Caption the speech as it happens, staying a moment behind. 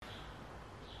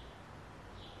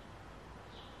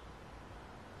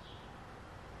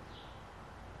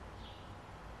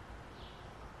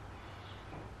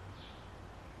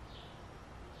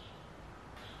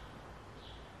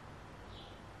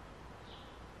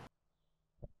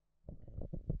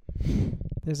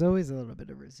There's always a little bit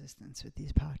of resistance with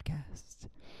these podcasts.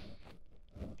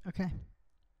 Okay.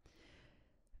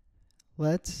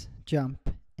 Let's jump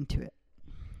into it.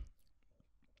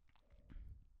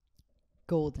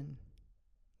 Golden,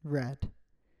 red,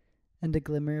 and a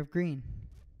glimmer of green.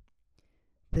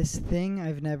 This thing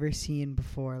I've never seen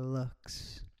before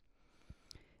looks.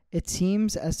 It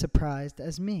seems as surprised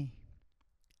as me,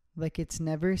 like it's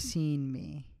never seen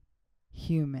me,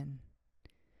 human.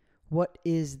 What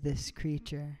is this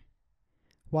creature?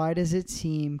 Why does it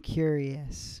seem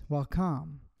curious while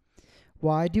calm?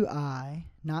 Why do I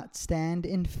not stand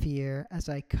in fear as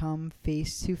I come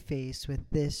face to face with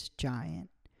this giant?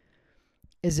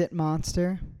 Is it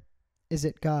monster? Is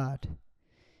it God?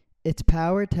 Its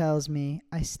power tells me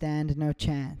I stand no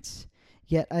chance,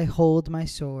 yet I hold my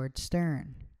sword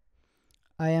stern.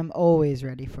 I am always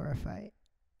ready for a fight.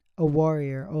 A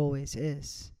warrior always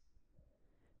is.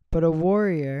 But a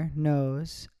warrior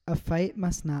knows a fight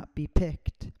must not be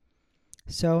picked.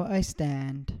 So I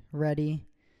stand, ready,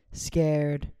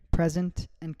 scared, present,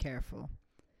 and careful,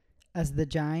 as the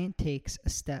giant takes a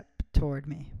step toward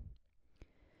me.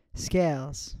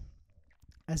 Scales.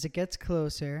 As it gets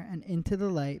closer and into the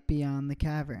light beyond the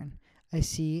cavern, I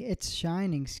see its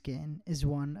shining skin is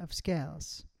one of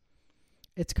scales.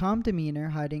 Its calm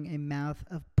demeanor hiding a mouth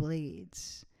of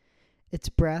blades. Its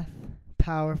breath,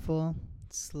 powerful,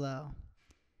 slow.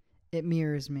 It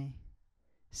mirrors me,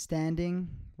 standing,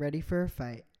 ready for a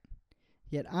fight.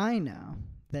 Yet I know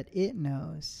that it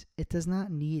knows it does not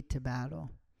need to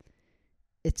battle.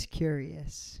 It's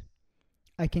curious.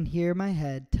 I can hear my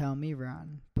head tell me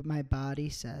run, but my body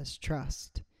says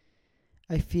trust.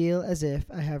 I feel as if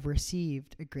I have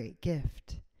received a great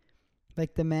gift.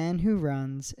 Like the man who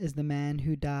runs is the man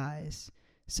who dies.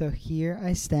 So here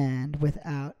I stand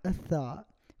without a thought,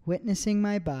 witnessing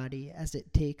my body as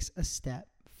it takes a step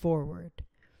forward.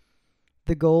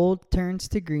 The gold turns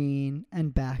to green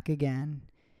and back again.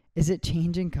 Is it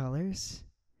changing colors?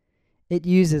 It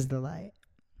uses the light.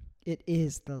 It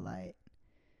is the light.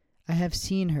 I have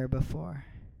seen her before.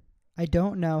 I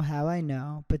don't know how I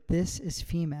know, but this is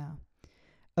female,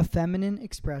 a feminine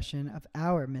expression of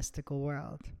our mystical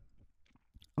world.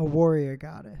 A warrior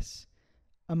goddess,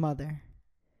 a mother,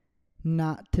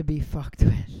 not to be fucked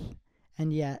with.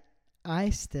 And yet,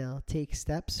 I still take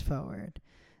steps forward,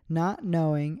 not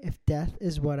knowing if death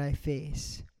is what I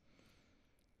face.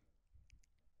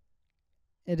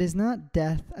 It is not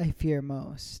death I fear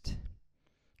most.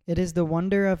 It is the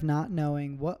wonder of not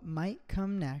knowing what might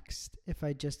come next if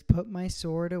I just put my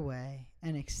sword away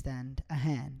and extend a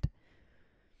hand.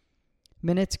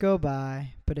 Minutes go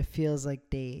by, but it feels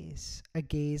like days, a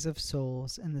gaze of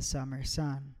souls in the summer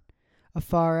sun. A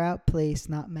far-out place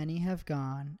not many have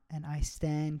gone, and I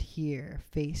stand here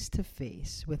face to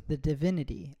face with the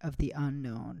divinity of the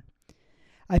unknown.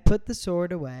 I put the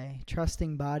sword away,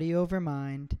 trusting body over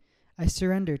mind. I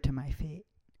surrender to my fate.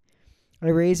 I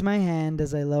raise my hand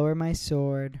as I lower my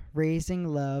sword, raising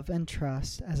love and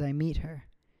trust as I meet her.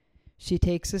 She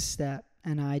takes a step,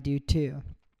 and I do too.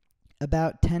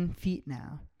 About 10 feet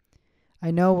now.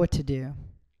 I know what to do.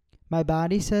 My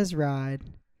body says ride,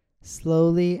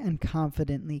 slowly and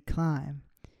confidently climb.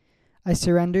 I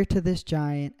surrender to this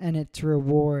giant and its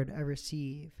reward I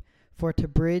receive, for to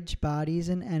bridge bodies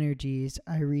and energies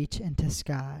I reach into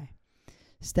sky.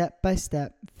 Step by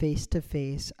step, face to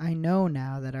face, I know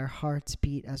now that our hearts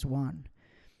beat as one.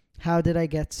 How did I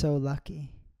get so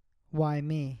lucky? Why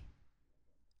me?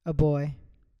 A boy,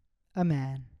 a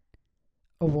man,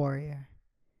 a warrior.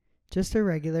 Just a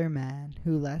regular man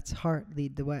who lets heart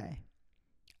lead the way.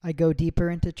 I go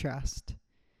deeper into trust.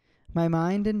 My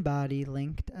mind and body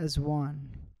linked as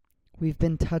one. We've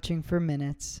been touching for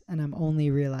minutes, and I'm only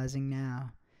realizing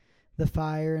now. The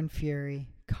fire and fury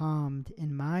calmed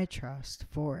in my trust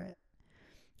for it.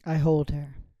 I hold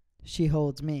her. She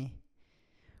holds me.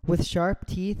 With sharp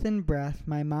teeth and breath,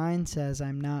 my mind says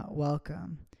I'm not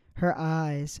welcome. Her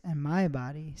eyes and my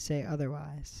body say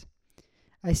otherwise.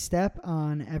 I step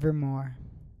on evermore,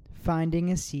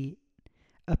 finding a seat,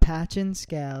 a patch in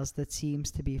scales that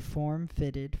seems to be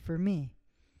form-fitted for me.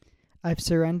 I've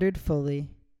surrendered fully,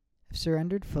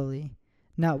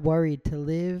 not worried to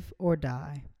live or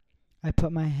die. I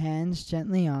put my hands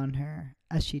gently on her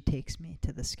as she takes me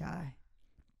to the sky.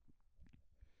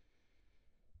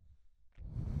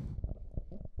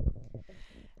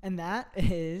 And that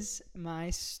is my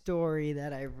story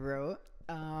that I wrote.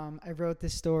 I wrote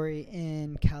this story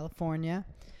in California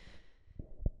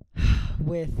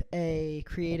with a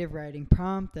creative writing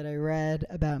prompt that I read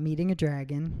about meeting a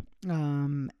dragon,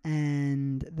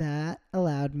 and that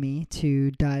allowed me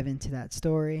to dive into that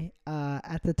story.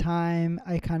 At the time,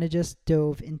 I kind of just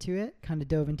dove into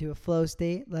a flow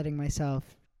state, letting myself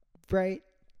write,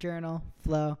 journal,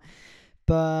 flow.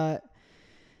 But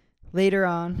later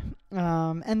on,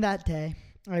 and that day,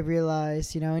 I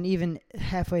realized, and even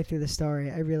halfway through the story,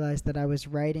 I realized that I was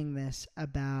writing this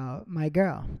about my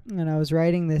girl. And I was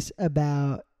writing this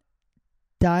about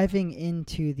diving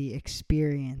into the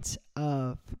experience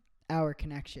of our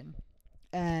connection.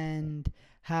 And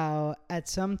how at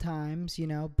some times,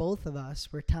 both of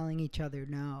us were telling each other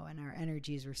no, and our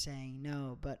energies were saying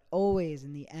no. But always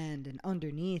in the end and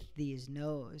underneath these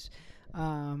no's,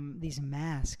 these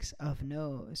masks of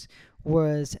no's,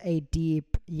 was a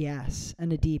deep yes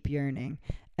and a deep yearning.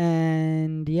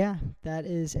 And yeah, that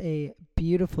is a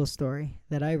beautiful story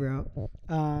that I wrote.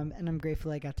 And I'm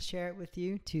grateful I got to share it with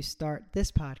you to start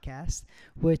this podcast,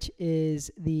 which is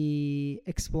the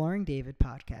Exploring David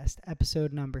podcast,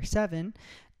 episode number 7.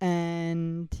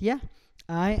 And yeah,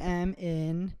 I am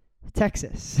in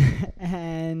Texas.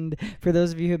 And for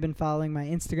those of you who have been following my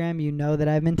Instagram, you know that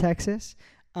I'm in Texas.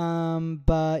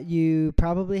 But you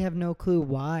probably have no clue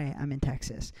why I'm in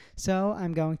Texas. So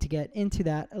I'm going to get into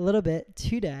that a little bit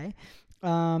today,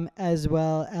 as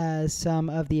well as some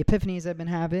of the epiphanies I've been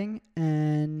having.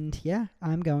 And yeah,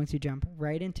 I'm going to jump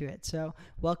right into it. So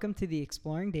welcome to the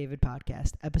Exploring David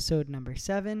podcast, episode number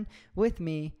 7, with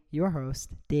me, your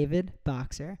host, David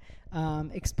Boxer,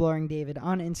 Exploring David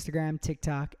on Instagram,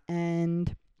 TikTok,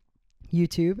 and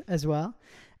YouTube as well.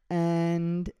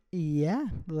 And yeah,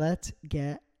 let's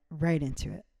get right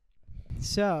into it.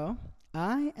 So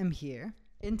I am here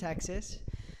in Texas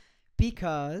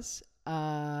because,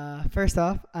 first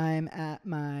off, I'm at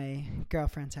my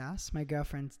girlfriend's house, my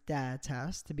girlfriend's dad's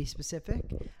house, to be specific.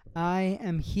 I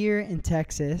am here in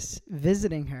Texas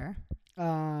visiting her.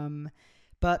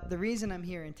 But the reason I'm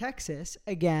here in Texas,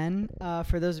 again,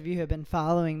 for those of you who have been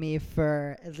following me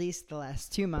for at least the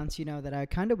last 2 months, you know that I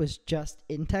kind of was just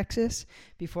in Texas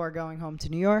before going home to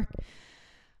New York.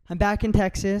 I'm back in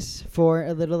Texas for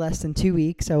a little less than 2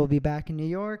 weeks. I will be back in New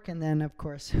York, and then, of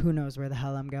course, who knows where the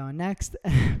hell I'm going next.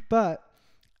 But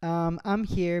I'm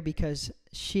here because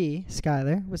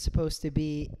Skylar, was supposed to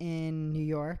be in New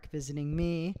York visiting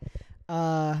me.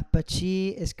 But she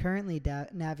is currently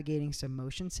navigating some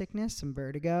motion sickness, some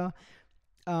vertigo,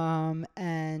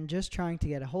 and just trying to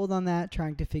get a hold on that,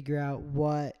 trying to figure out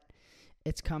what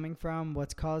it's coming from,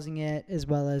 what's causing it, as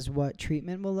well as what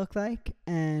treatment will look like,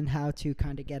 and how to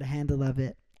kind of get a handle of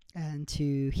it and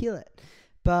to heal it.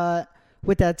 But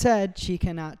with that said, she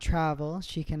cannot travel.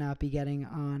 She cannot be getting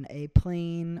on a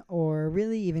plane or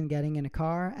really even getting in a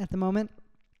car at the moment.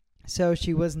 So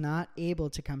she was not able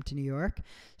to come to New York.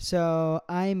 So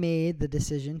I made the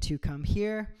decision to come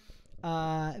here,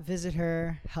 visit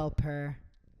her, help her,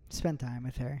 spend time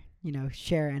with her,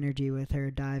 share energy with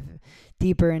her, dive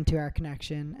deeper into our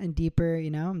connection and deeper,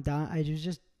 I was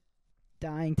just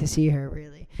dying to see her,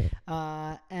 really.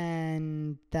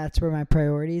 And that's where my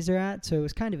priorities are at. So it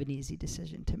was kind of an easy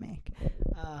decision to make.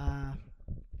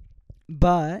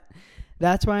 But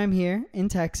that's why I'm here in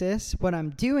Texas. What I'm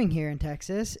doing here in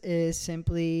Texas is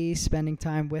simply spending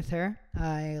time with her.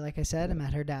 Like I said, I'm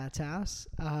at her dad's house,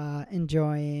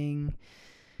 enjoying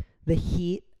the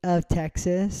heat of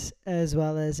Texas, as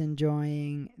well as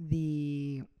enjoying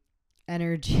the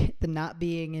energy, the not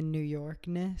being in New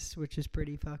Yorkness, which is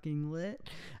pretty fucking lit.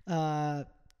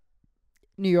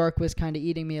 New York was kind of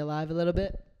eating me alive a little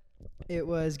bit. It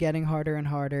was getting harder and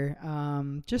harder,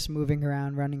 just moving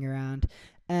around, running around.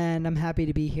 And I'm happy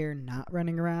to be here not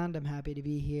running around. I'm happy to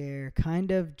be here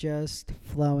kind of just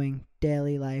flowing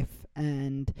daily life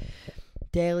and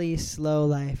daily slow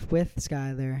life with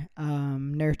Skylar,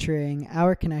 nurturing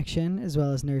our connection as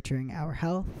well as nurturing our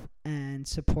health and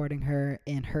supporting her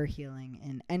in her healing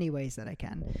in any ways that I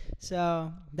can.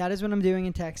 So that is what I'm doing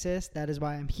in Texas. That is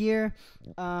why I'm here.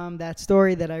 That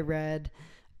story that I read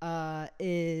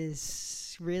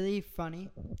is really funny.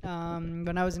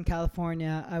 When I was in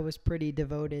California, I was pretty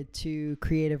devoted to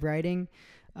creative writing,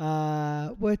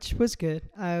 which was good.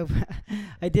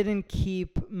 I didn't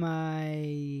keep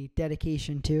my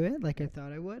dedication to it like I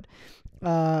thought I would,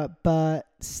 but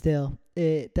still,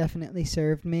 it definitely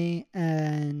served me,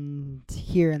 and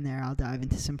here and there I'll dive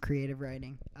into some creative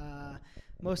writing.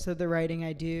 Most of the writing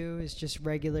I do is just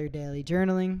regular daily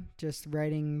journaling, just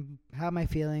writing how am I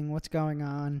feeling, what's going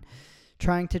on,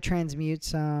 trying to transmute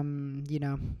some,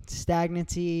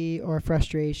 stagnancy or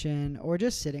frustration, or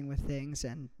just sitting with things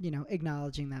and,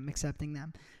 acknowledging them, accepting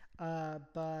them.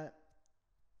 But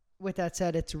with that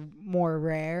said, it's more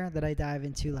rare that I dive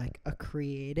into like a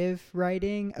creative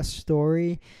writing, a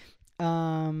story.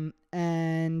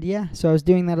 And yeah, so I was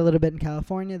doing that a little bit in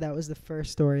California. That was the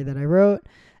first story that I wrote,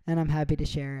 and I'm happy to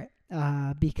share it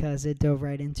because it dove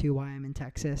right into why I'm in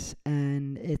Texas.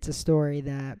 And it's a story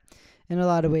that in a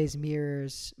lot of ways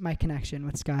mirrors my connection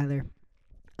with Skylar.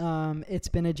 It's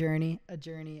been a journey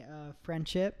of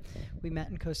friendship. We met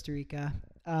in Costa Rica,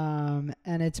 and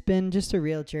it's been just a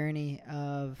real journey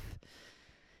of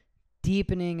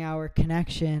deepening our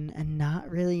connection and not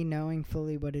really knowing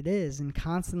fully what it is, and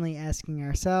constantly asking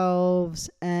ourselves.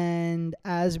 And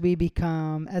as we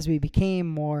became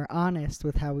more honest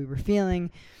with how we were feeling,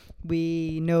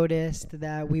 we noticed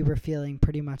that we were feeling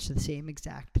pretty much the same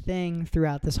exact thing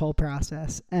throughout this whole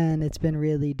process. And it's been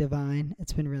really divine.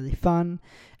 It's been really fun.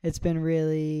 It's been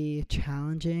really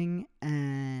challenging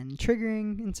and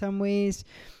triggering in some ways.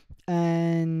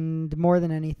 And more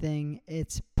than anything,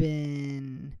 it's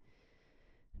been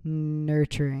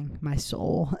nurturing my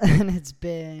soul, and it's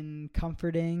been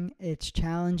comforting. It's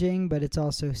challenging, but it's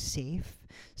also safe.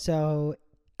 So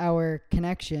our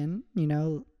connection,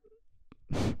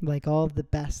 like all of the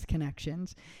best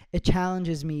connections, it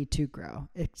challenges me to grow.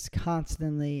 It's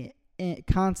constantly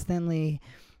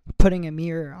putting a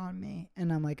mirror on me,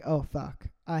 and I'm like, oh fuck,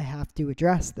 I have to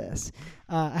address this.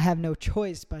 I have no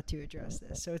choice but to address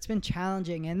this. So it's been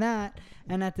challenging in that,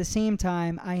 and at the same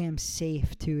time, I am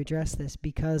safe to address this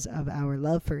because of our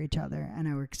love for each other and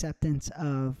our acceptance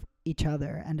of each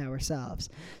other and ourselves.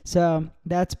 So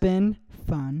that's been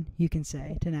fun, you can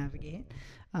say, to navigate.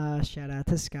 Shout out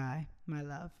to Sky, my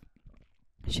love.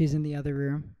 She's in the other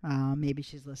room. Maybe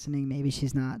she's listening, maybe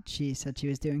she's not. She said she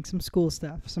was doing some school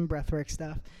stuff, some breathwork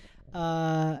stuff.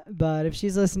 But if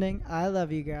she's listening, I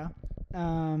love you, girl.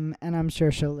 And I'm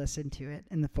sure she'll listen to it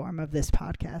in the form of this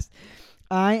podcast.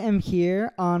 I am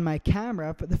here on my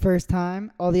camera for the first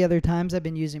time. All the other times I've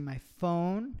been using my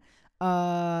phone.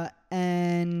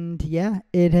 And yeah,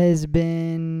 it has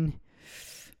been...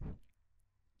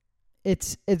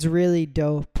 It's really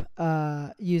dope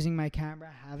using my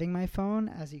camera, having my phone.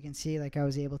 As you can see, like, I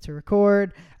was able to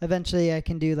record. Eventually I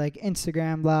can do like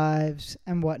Instagram lives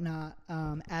and whatnot.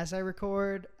 As I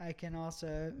record, I can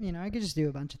also, I could just do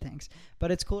a bunch of things.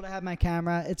 But it's cool to have my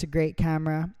camera. It's a great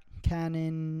camera.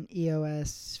 Canon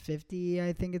EOS 50,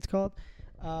 I think it's called.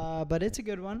 But it's a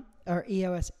good one. Or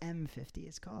EOS M50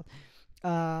 it's called.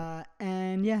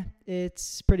 And yeah,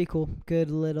 it's pretty cool.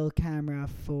 Good little camera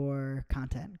for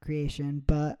content creation,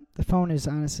 but the phone is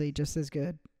honestly just as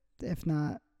good, if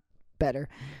not better.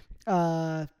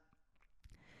 I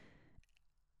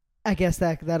guess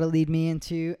that'll lead me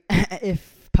into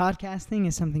if podcasting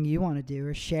is something you want to do,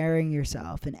 or sharing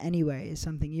yourself in any way is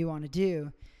something you want to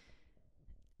do,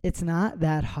 it's not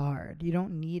that hard. You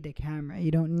don't need a camera.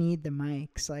 You don't need the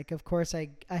mics. Like, of course, I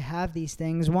have these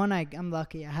things. One, I'm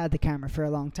lucky. I had the camera for a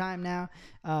long time now.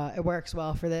 It works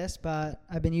well for this, but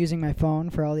I've been using my phone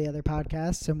for all the other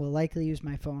podcasts, and will likely use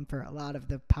my phone for a lot of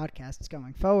the podcasts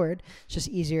going forward. It's just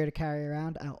easier to carry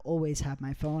around. I'll always have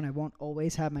my phone. I won't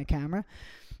always have my camera.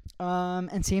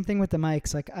 And same thing with the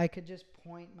mics. Like, I could just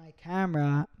point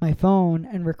my phone,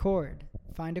 and record.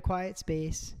 Find a quiet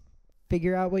space.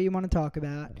 Figure out what you want to talk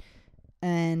about,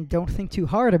 and don't think too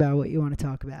hard about what you want to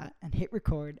talk about, and hit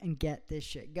record and get this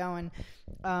shit going.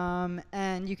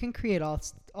 And you can create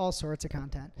all sorts of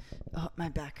content. Oh, my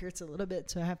back hurts a little bit,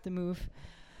 so I have to move.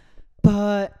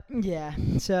 But yeah,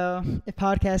 so if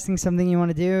podcasting is something you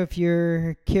want to do, if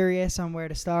you're curious on where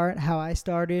to start, how I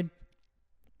started,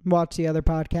 watch the other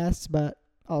podcasts, but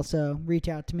also reach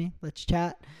out to me. Let's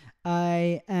chat.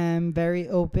 I am very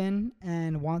open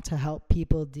and want to help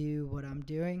people do what I'm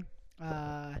doing.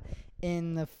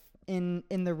 In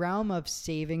the realm of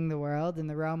saving the world, in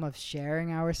the realm of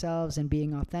sharing ourselves and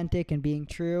being authentic and being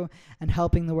true and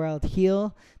helping the world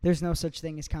heal, there's no such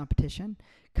thing as competition.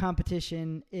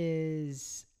 Competition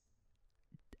is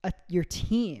your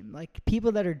team. Like,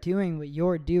 people that are doing what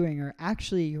you're doing are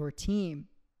actually your team,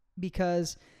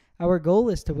 because our goal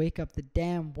is to wake up the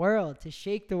damn world, to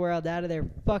shake the world out of their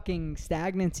fucking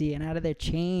stagnancy and out of their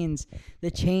chains, the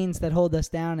chains that hold us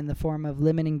down in the form of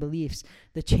limiting beliefs,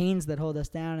 the chains that hold us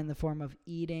down in the form of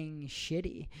eating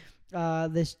shitty,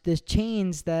 the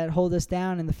chains that hold us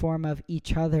down in the form of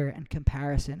each other and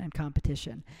comparison and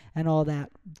competition and all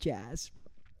that jazz.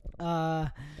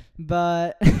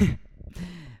 But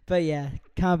But yeah,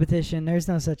 competition, there's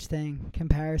no such thing.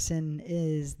 Comparison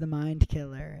is the mind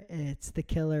killer. It's the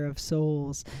killer of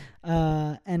souls.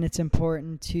 And it's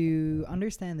important to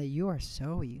understand that you are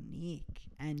so unique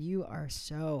and you are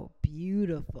so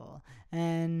beautiful.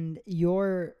 And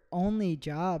your only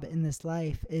job in this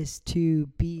life is to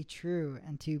be true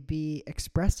and to be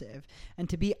expressive and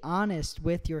to be honest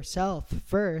with yourself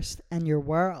first and your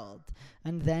world,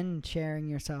 and then sharing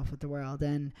yourself with the world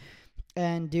and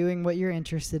doing what you're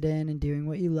interested in and doing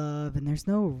what you love. And there's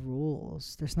no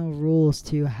rules. There's no rules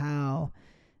to how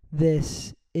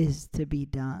this is to be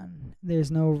done.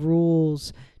 There's no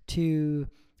rules to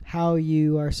how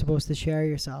you are supposed to share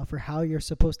yourself, or how you're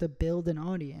supposed to build an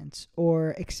audience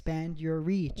or expand your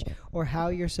reach, or how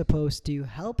you're supposed to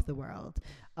help the world.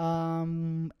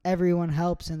 Everyone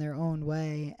helps in their own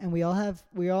way, and we're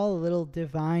all a little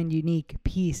divine, unique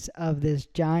piece of this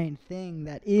giant thing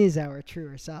that is our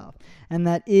truer self, and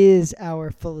that is our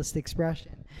fullest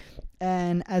expression.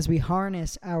 And as we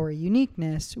harness our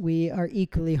uniqueness, we are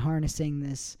equally harnessing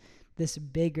this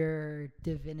bigger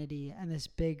divinity and this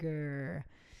bigger,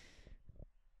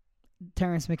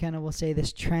 Terence McKenna will say,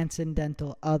 this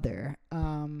transcendental other,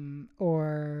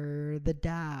 or the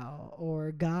Tao,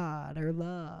 or God, or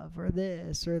love, or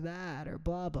this, or that, or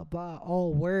blah, blah, blah.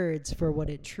 All words for what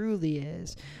it truly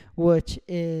is, which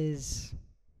is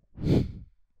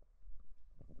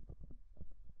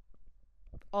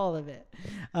all of it.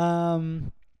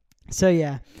 So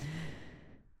yeah.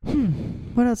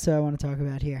 What else do I want to talk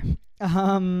about here?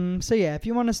 So yeah, if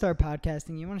you want to start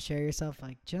podcasting, you want to share yourself,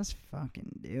 like, just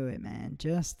fucking do it, man.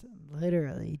 Just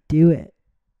literally do it.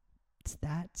 It's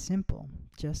that simple.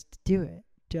 Just do it.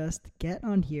 Just get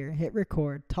on here, hit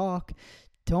record, talk.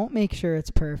 Don't make sure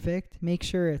it's perfect. Make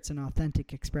sure it's an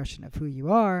authentic expression of who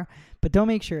you are, but don't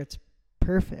make sure it's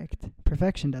perfect.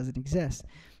 Perfection doesn't exist.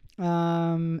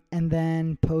 And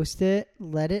then post it,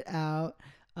 let it out.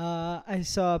 I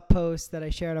saw a post that I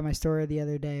shared on my story the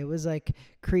other day. It was like,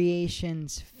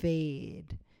 creations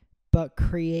fade, but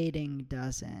creating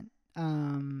doesn't.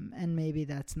 And maybe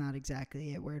that's not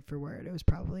exactly it word for word. It was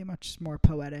probably much more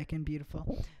poetic and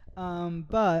beautiful.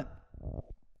 But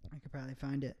I could probably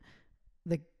find it.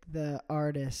 The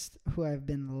artist who I've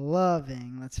been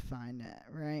loving, let's find it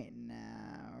right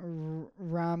now.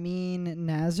 Ramin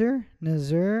Nazar,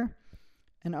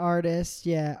 an artist,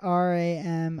 yeah,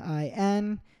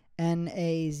 RAMINNAZER.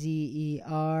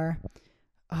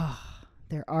 Oh,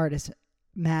 their artist,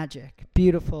 magic,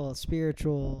 beautiful,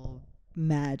 spiritual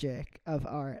magic of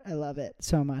art. I love it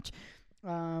so much.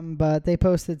 But they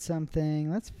posted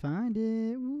something. Let's find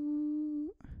it.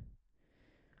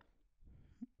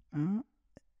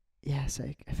 Yes,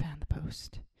 I found the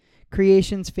post.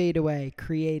 Creations fade away.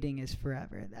 Creating is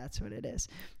forever. That's what it is.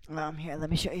 Here, let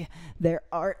me show you their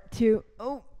art too.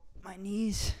 Oh, my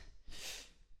knees.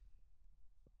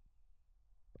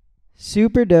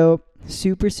 Super dope.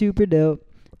 Super, super dope.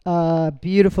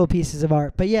 Beautiful pieces of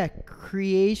art. But yeah,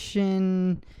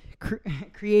 creations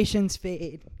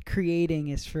fade. Creating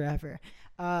is forever.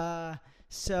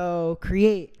 So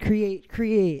create.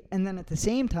 And then at the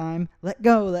same time, let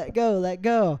go. Let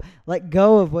go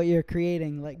of what you're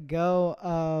creating. Let go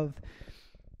of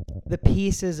the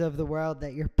pieces of the world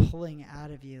that you're pulling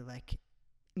out of you. Like,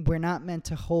 we're not meant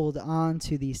to hold on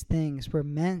to these things. We're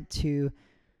meant to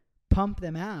pump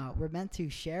them out. We're meant to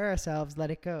share ourselves,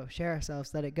 let it go. Share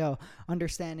ourselves, let it go.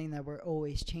 Understanding that we're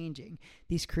always changing.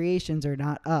 These creations are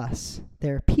not us.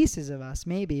 They're pieces of us,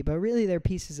 maybe, but really they're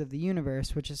pieces of the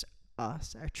universe, which is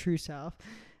us, our true self,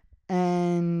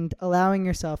 and allowing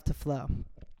yourself to flow.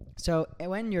 So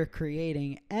when you're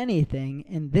creating anything,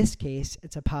 in this case,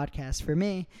 it's a podcast for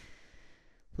me,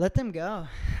 let them go.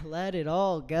 Let it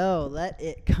all go. Let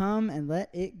it come and let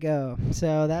it go.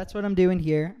 So that's what I'm doing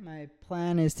here. My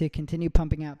plan is to continue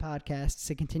pumping out podcasts,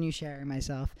 to continue sharing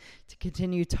myself, to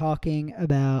continue talking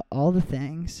about all the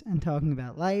things, and talking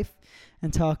about life,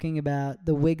 and talking about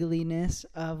the wiggliness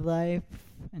of life,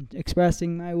 and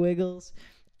expressing my wiggles,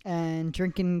 and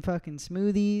drinking fucking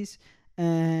smoothies,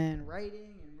 and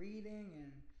writing and reading,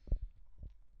 and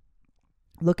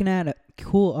looking at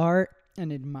cool art,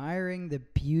 and admiring the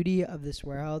beauty of this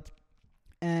world,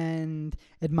 and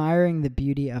admiring the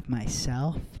beauty of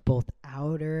myself, both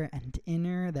outer and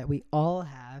inner, that we all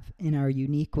have in our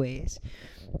unique ways.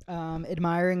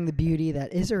 Admiring the beauty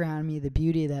that is around me, the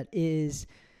beauty that is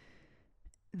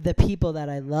the people that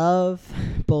I love,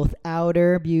 both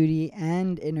outer beauty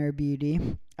and inner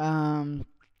beauty, and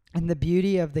the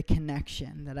beauty of the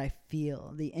connection that I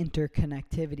feel, the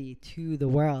interconnectivity to the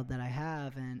world that I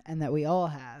have and that we all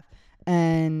have.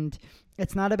 And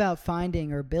it's not about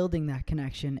finding or building that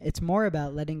connection. It's more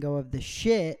about letting go of the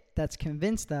shit that's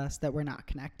convinced us that we're not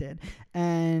connected.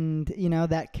 And, you know,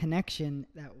 that connection,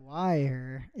 that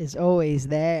wire is always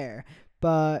there.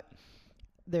 But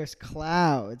there's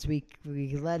clouds. We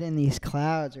let in these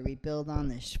clouds, or we build on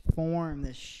this form,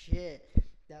 this shit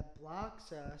that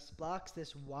blocks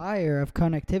this wire of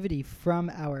connectivity from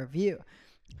our view.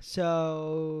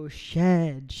 So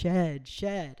shed.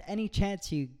 Any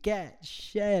chance you get,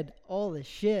 shed all the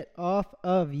shit off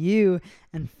of you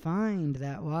and find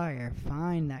that wire,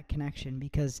 find that connection,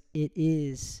 because it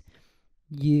is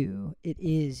you. It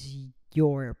is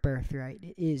your birthright.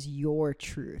 It is your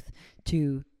truth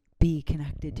to be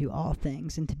connected to all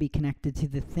things and to be connected to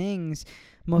the things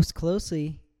most close to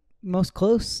you,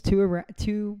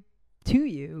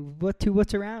 to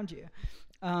what's around you.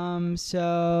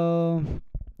 So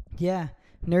yeah,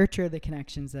 nurture the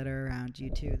connections that are around you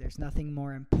too. There's nothing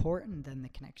more important than the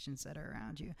connections that are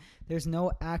around you. There's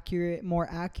no more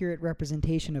accurate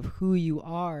representation of who you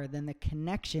are than the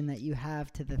connection that you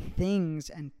have to the things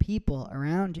and people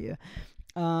around you.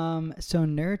 So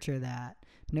nurture that.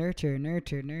 Nurture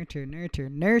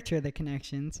the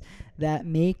connections that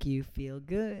make you feel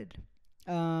good.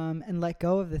 And let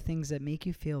go of the things that make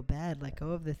you feel bad. Let go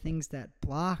of the things that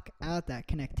block out that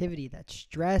connectivity, that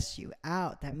stress you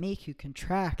out, that make you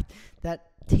contract, that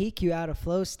take you out of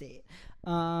flow state.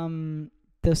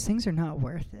 Those things are not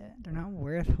worth it. They're not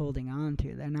worth holding on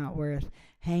to. They're not worth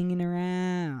hanging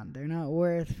around. They're not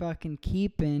worth fucking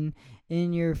keeping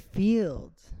in your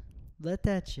field. Let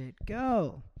that shit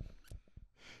go.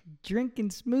 Drinking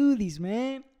smoothies,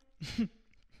 man.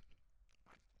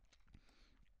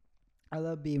 I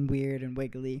love being weird and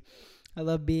wiggly. I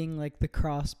love being like the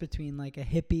cross between like a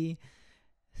hippie,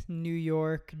 New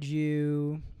York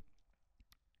Jew,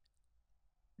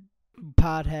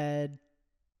 pothead,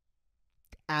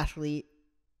 athlete,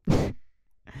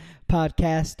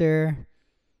 podcaster,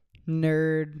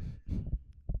 nerd.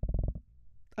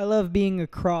 I love being a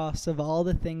cross of all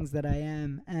the things that I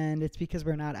am, and it's because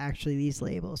we're not actually these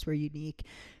labels. We're unique,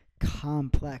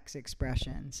 complex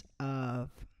expressions of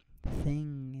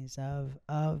things, of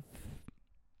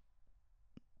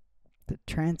the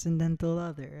transcendental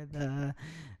other,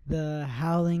 the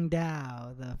howling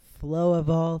Tao, the flow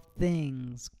of all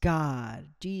things, God,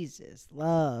 Jesus,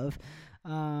 love,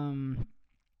 Allah,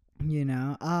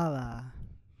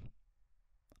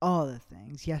 all the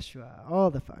things, Yeshua, all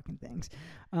the fucking things.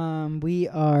 We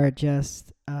are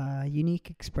just a unique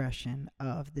expression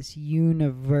of this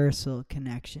universal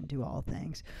connection to all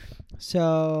things.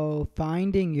 So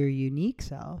finding your unique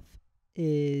self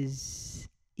is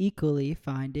equally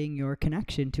finding your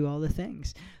connection to all the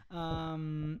things.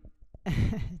 It's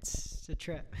a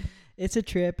trip.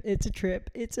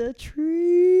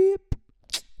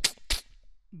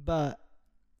 But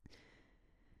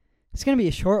it's going to be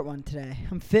a short one today.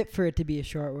 I'm fit for it to be a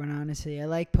short one, honestly. I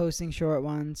like posting short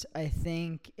ones. I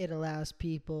think it allows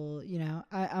people,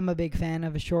 I'm a big fan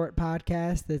of a short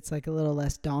podcast that's like a little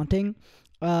less daunting.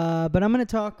 But I'm going to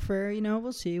talk for,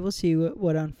 we'll see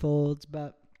what unfolds.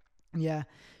 But yeah,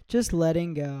 just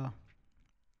letting go.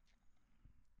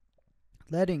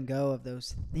 Letting go of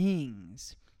those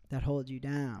things that hold you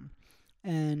down.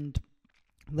 And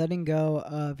letting go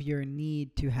of your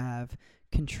need to have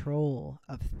control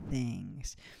of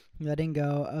things, letting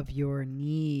go of your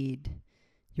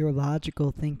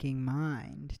logical thinking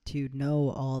mind to know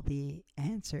all the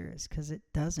answers, because it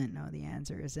doesn't know the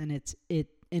answers. And it's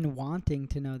in wanting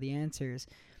to know the answers,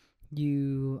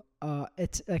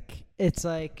 it's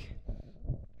like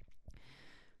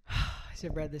I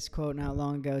read this quote not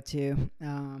long ago too.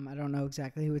 I don't know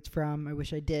exactly who it's from. I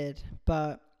wish I did,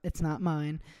 but it's not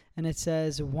mine. And it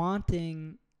says,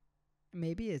 wanting,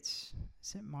 maybe is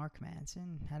it Mark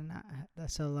Manson?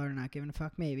 That's so low, not giving a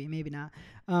fuck. Maybe not.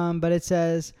 But it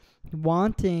says,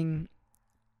 wanting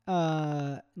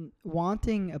a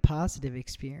positive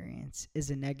experience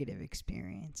is a negative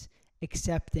experience.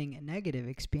 Accepting a negative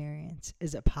experience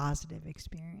is a positive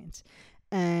experience.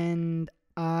 And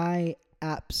I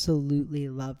absolutely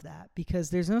love that, because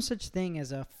there's no such thing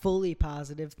as a fully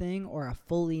positive thing or a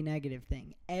fully negative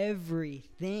thing.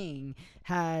 Everything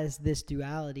has this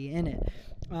duality in it.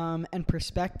 And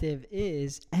perspective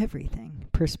is everything.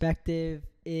 Perspective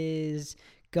is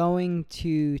going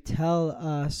to tell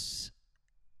us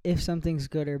if something's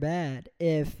good or bad,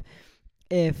 if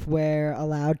we're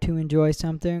allowed to enjoy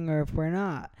something or if we're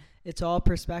not. It's all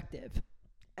perspective.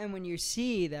 And when you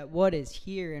see that what is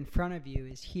here in front of you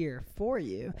is here for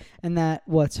you, and that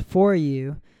what's for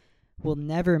you will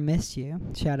never miss you.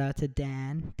 Shout out to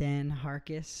Dan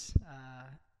Harkis,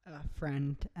 a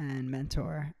friend and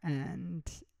mentor and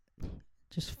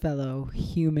just fellow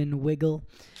human wiggle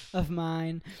of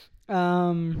mine.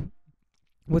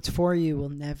 What's for you will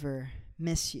never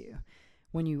miss you.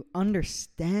 When you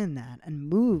understand that and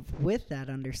move with that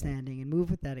understanding and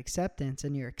move with that acceptance,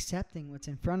 and you're accepting what's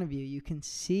in front of you, you can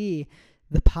see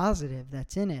the positive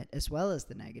that's in it as well as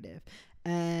the negative.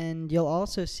 And you'll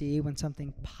also see when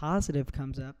something positive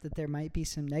comes up that there might be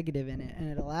some negative in it.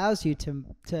 And it allows you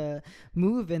to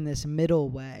move in this middle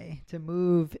way, to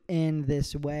move in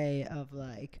this way of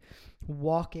like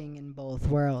walking in both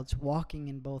worlds, walking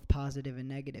in both positive and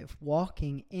negative,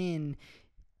 walking in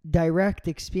direct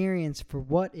experience for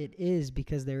what it is,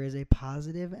 because there is a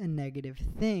positive and negative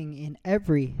thing in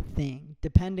everything,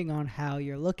 depending on how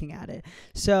you're looking at it.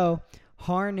 So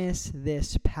harness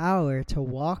this power to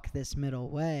walk this middle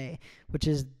way, which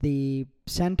is the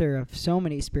center of so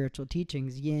many spiritual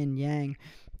teachings, yin, yang,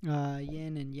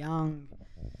 yin and yang,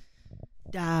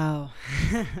 Tao,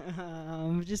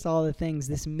 just all the things,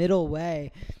 this middle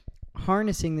way,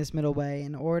 harnessing this middle way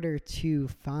in order to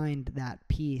find that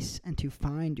peace and to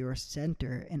find your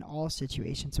center in all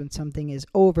situations. When something is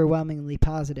overwhelmingly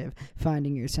positive,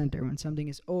 finding your center. When something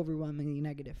is overwhelmingly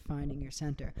negative, finding your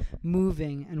center.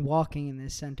 Moving and walking in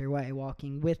this center way,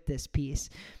 walking with this peace.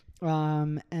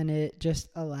 And it just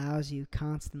allows you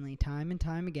constantly, time and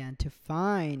time again, to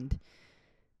find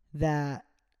that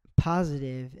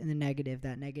positive in the negative,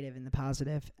 that negative in the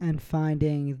positive, and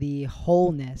finding the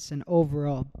wholeness and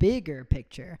overall bigger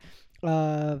picture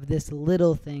of this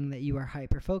little thing that you are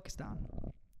hyper focused on.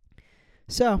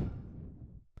 So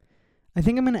I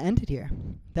think I'm going to end it here.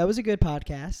 That was a good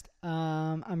podcast.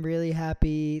 I'm really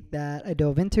happy that I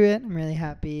dove into it. I'm really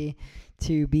happy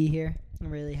to be here.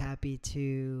 I'm really happy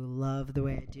to love the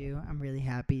way I do. I'm really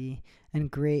happy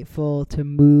and grateful to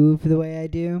move the way I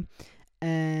do.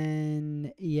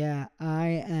 And yeah,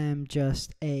 I am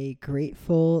just a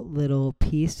grateful little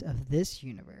piece of this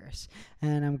universe.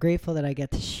 And I'm grateful that I get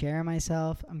to share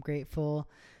myself. I'm grateful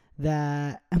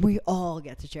that, and we all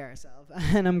get to share ourselves.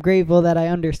 And I'm grateful that I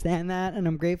understand that. And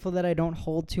I'm grateful that I don't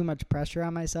hold too much pressure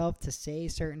on myself to say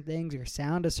certain things or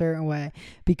sound a certain way,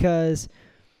 because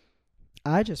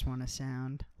I just want to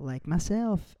sound like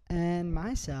myself, and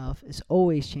myself is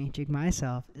always changing.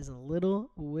 Myself is a little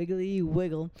wiggly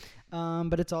wiggle,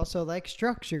 but it's also like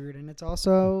structured, and it's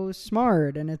also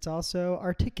smart, and it's also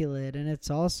articulate, and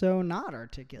it's also not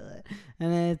articulate,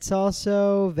 and it's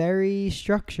also very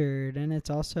structured, and it's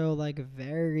also like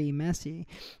very messy.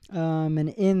 And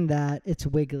in that, it's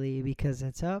wiggly because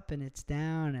it's up and it's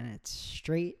down and it's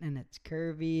straight and it's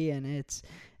curvy and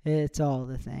it's all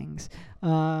the things.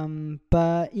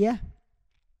 But yeah,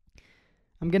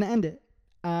 I'm going to end it.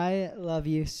 I love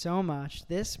you so much.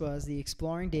 This was the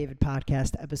Exploring David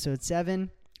podcast, episode 7.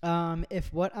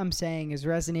 If what I'm saying is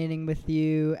resonating with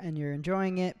you and you're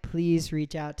enjoying it, please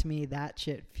reach out to me. That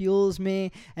shit fuels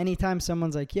me. Anytime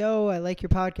someone's like, yo, I like your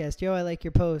podcast. Yo, I like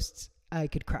your posts, I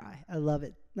could cry. I love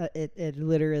it. It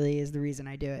literally is the reason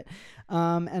I do it.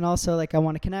 And also, like, I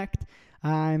want to connect.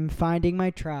 I'm finding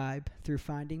my tribe through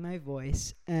finding my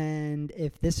voice. And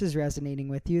if this is resonating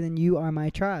with you, then you are my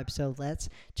tribe. So let's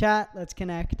chat, let's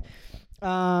connect.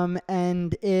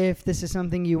 And if this is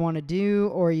something you want to do,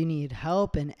 or you need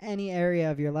help in any area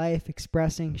of your life,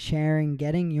 expressing, sharing,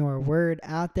 getting your word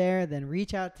out there, then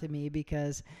reach out to me,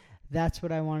 because that's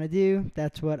what I want to do.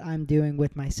 That's what I'm doing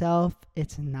with myself.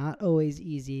 It's not always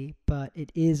easy, but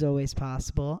it is always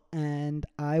possible. And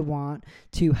I want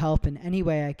to help in any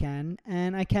way I can.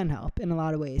 And I can help in a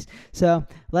lot of ways. So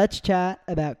let's chat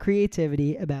about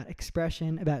creativity, about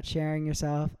expression, about sharing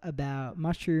yourself, about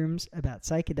mushrooms, about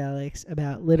psychedelics,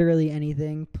 about literally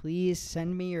anything. Please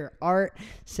send me your art.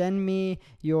 Send me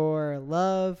your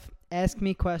love. Ask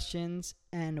me questions.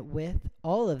 And with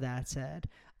all of that said,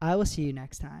 I will see you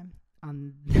next time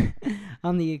on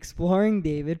the Exploring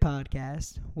David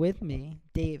podcast with me,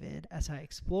 David, as I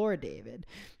explore David.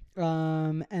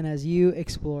 And as you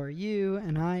explore you,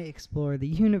 and I explore the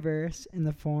universe in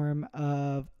the form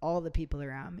of all the people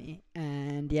around me.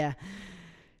 And yeah,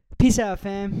 peace out,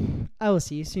 fam. I will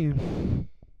see you soon.